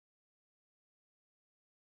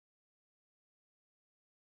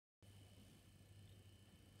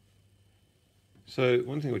So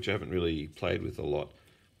one thing which I haven't really played with a lot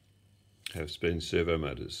has been servo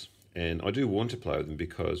motors. And I do want to play with them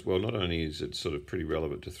because, well, not only is it sort of pretty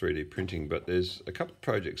relevant to 3D printing, but there's a couple of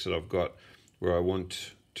projects that I've got where I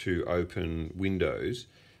want to open windows,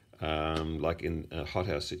 like in a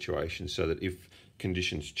hothouse situation, so that if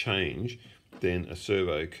conditions change, then a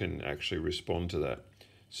servo can actually respond to that.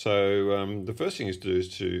 So the first thing is to do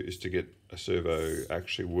is to get a servo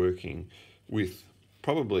actually working with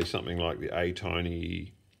probably something like the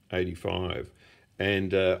ATTiny85.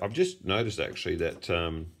 And I've just noticed actually that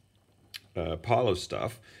pile of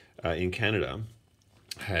stuff in Canada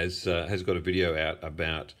has got a video out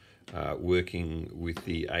about working with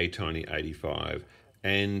the ATTiny85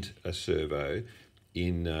 and a servo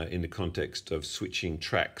in the context of switching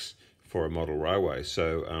tracks for a model railway.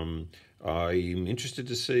 So I'm interested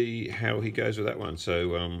to see how he goes with that one.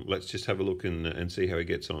 So let's just have a look and see how he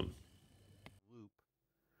gets on.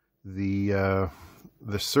 The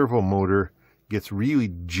servo motor gets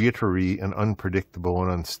really jittery and unpredictable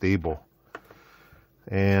and unstable.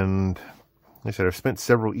 And like I said, I've spent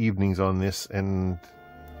several evenings on this and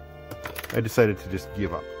I decided to just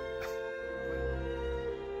give up.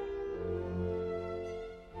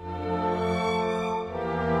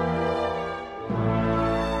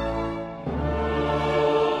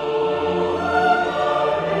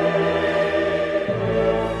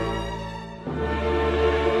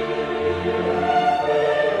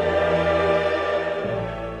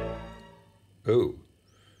 Oh,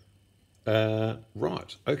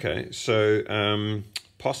 right. Okay. So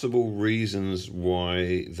possible reasons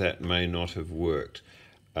why that may not have worked.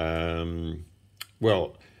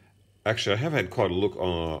 Well, actually, I have had quite a look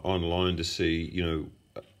online to see, you know,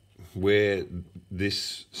 where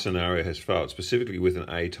this scenario has failed, specifically with an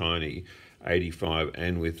ATTiny85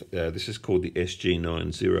 and with, this is called the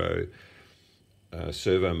SG90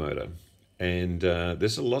 servo motor. And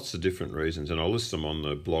there's lots of different reasons, and I'll list them on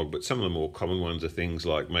the blog, but some of the more common ones are things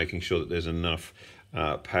like making sure that there's enough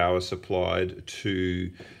power supplied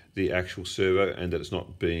to the actual servo and that it's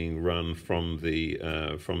not being run from the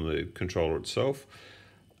controller itself.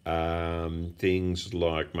 Things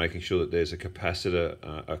like making sure that there's a capacitor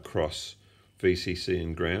across VCC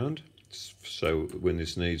and ground, so when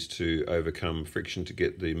this needs to overcome friction to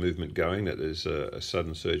get the movement going, that there's a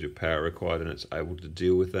sudden surge of power required and it's able to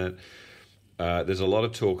deal with that. There's a lot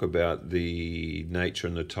of talk about the nature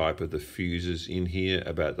and the type of the fuses in here,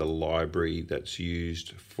 about the library that's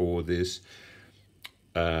used for this.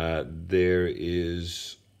 There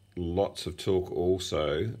is lots of talk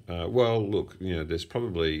also. Well, look, you know, there's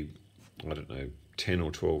probably, I don't know, 10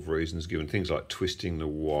 or 12 reasons given. Things like twisting the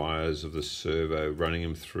wires of the servo, running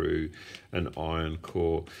them through an iron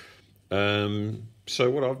core.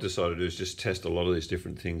 So what I've decided to do is just test a lot of these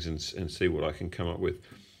different things and see what I can come up with.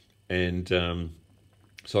 And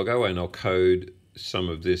so I'll go away and I'll code some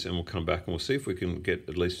of this and we'll come back and we'll see if we can get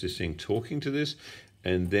at least this thing talking to this,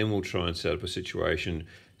 and then we'll try and set up a situation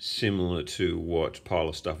similar to what Pile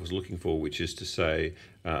of Stuff was looking for, which is to say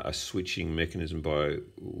a switching mechanism by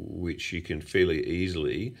which you can fairly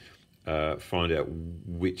easily find out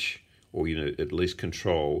which, or you know, at least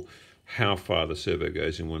control how far the servo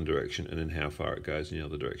goes in one direction and then how far it goes in the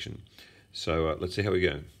other direction. So let's see how we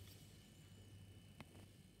go.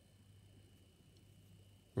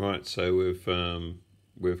 Right, so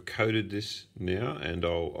we've coded this now, and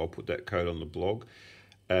I'll put that code on the blog.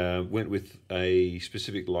 Went with a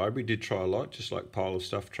specific library, did try a lot, just like Pile of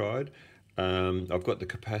Stuff tried. I've got the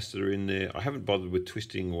capacitor in there. I haven't bothered with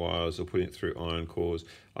twisting wires or putting it through iron cores.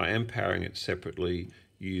 I am powering it separately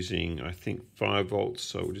using, I think, 5 volts,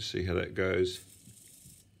 so we'll just see how that goes.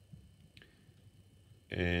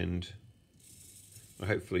 And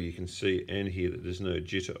hopefully you can see and hear that there's no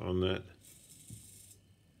jitter on that.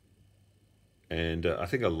 And I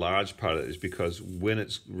think a large part of it is because when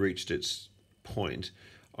it's reached its point,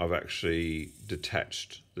 I've actually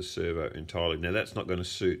detached the servo entirely. Now that's not going to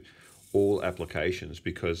suit all applications,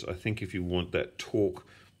 because I think if you want that torque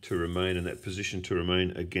to remain in that position to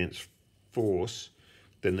remain against force,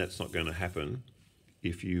 then that's not going to happen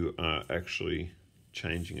if you are actually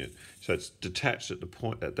changing it. So it's detached at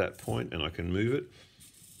that point, and I can move it.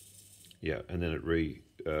 Yeah, and then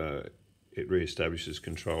it reestablishes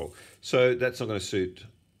control. So that's not going to suit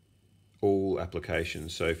all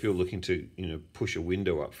applications. So if you're looking to, you know, push a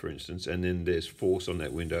window up, for instance, and then there's force on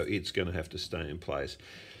that window, it's going to have to stay in place.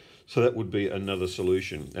 So that would be another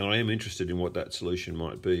solution. And I am interested in what that solution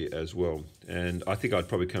might be as well. And I think I'd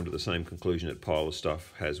probably come to the same conclusion that Pile of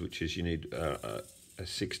Stuff has, which is you need a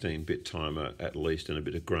 16-bit timer at least and a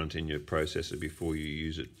bit of grunt in your processor before you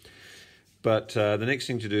use it. But the next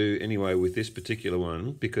thing to do anyway with this particular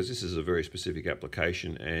one, because this is a very specific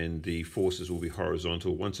application and the forces will be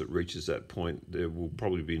horizontal, once it reaches that point there will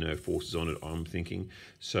probably be no forces on it, I'm thinking,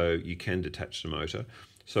 so you can detach the motor.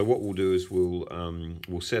 So what we'll do is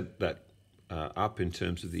we'll set that up in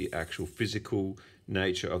terms of the actual physical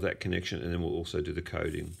nature of that connection, and then we'll also do the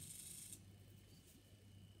coding.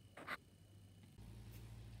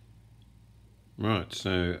 Right,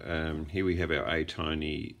 so here we have our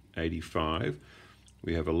ATTiny85.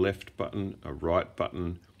 We have a left button, a right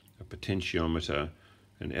button, a potentiometer,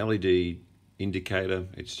 an LED indicator.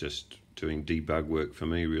 It's just doing debug work for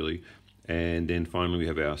me really. And then finally we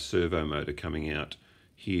have our servo motor coming out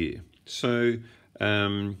here. So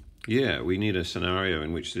yeah, we need a scenario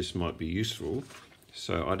in which this might be useful.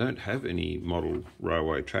 So I don't have any model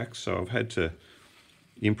railway tracks, so I've had to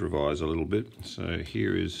improvise a little bit. So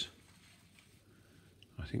here is,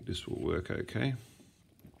 I think this will work okay.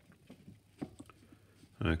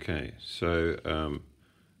 Okay, so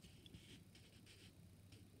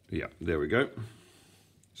yeah, there we go.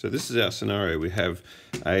 So this is our scenario. We have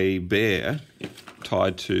a bear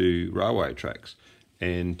tied to railway tracks,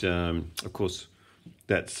 and of course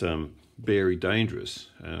that's very dangerous.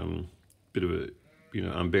 Bit of a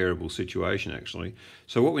unbearable situation actually.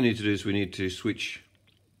 So what we need to do is we need to switch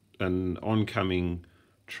an oncoming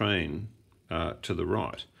train to the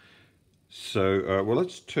right. So well,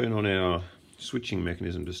 let's turn on our switching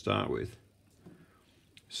mechanism to start with.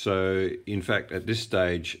 So in fact at this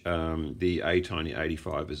stage the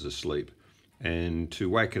ATTiny85 is asleep, and to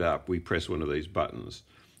wake it up we press one of these buttons.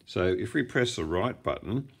 So if we press the right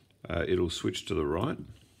button it'll switch to the right.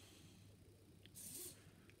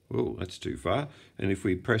 Oh, that's too far. And if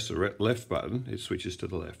we press the left button it switches to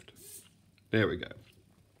the left. There we go.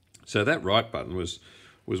 So that right button was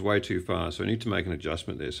way too far, so I need to make an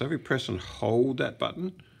adjustment there. So if we press and hold that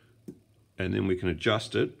button, and then we can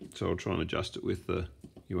adjust it. So I'll try and adjust it with the,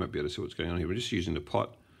 you won't be able to see what's going on here. We're just using the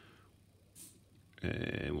pot,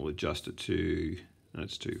 and we'll adjust it to,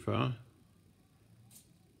 that's too far.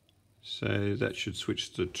 So that should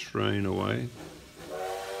switch the train away.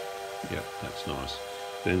 Yep, that's nice.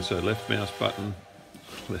 Then so left mouse button,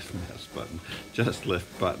 just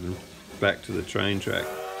left button, back to the train track,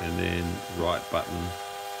 and then right button,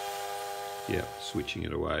 yeah, switching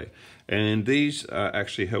it away. And these are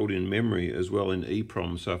actually held in memory as well in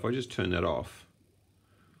EEPROM, so if I just turn that off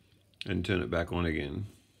and turn it back on again,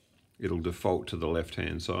 it'll default to the left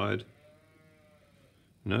hand side.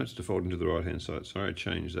 No, it's defaulting to the right hand side. Sorry, I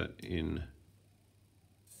changed that in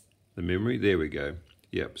the memory. There we go.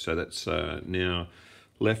 Yep, so that's now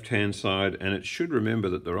left hand side, and it should remember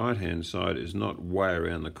that the right hand side is not way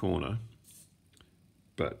around the corner.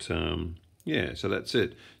 But yeah, so that's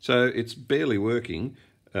it. So it's barely working,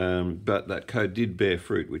 but that code did bear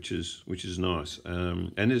fruit, which is nice.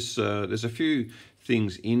 And there's a few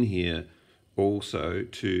things in here also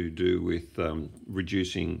to do with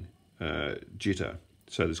reducing jitter.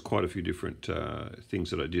 So there's quite a few different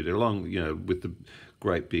things that I did along, with the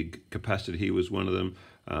great big capacitor here was one of them.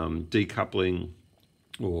 Decoupling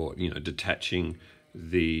or detaching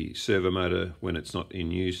the servo motor when it's not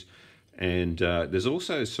in use. And there's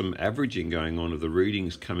also some averaging going on of the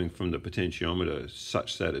readings coming from the potentiometer,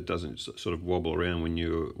 such that it doesn't sort of wobble around when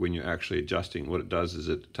you're actually adjusting. What it does is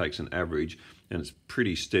it takes an average, and it's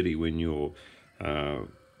pretty steady when you're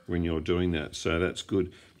doing that. So that's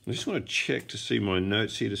good. I just want to check to see my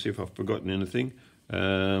notes here to see if I've forgotten anything.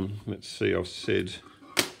 Let's see. I've said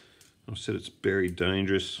it's very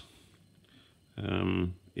dangerous.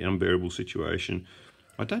 The unbearable situation.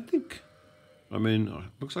 I don't think. I mean,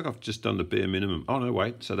 looks like I've just done the bare minimum. Oh no,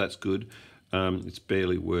 wait, so that's good. It's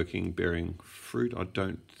barely working, bearing fruit, I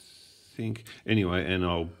don't think. Anyway, and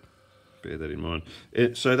I'll bear that in mind.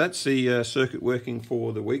 So that's the circuit working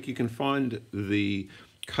for the week. You can find the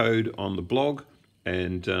code on the blog,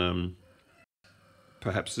 and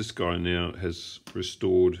perhaps this guy now has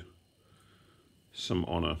restored some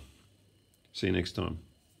honour. See you next time.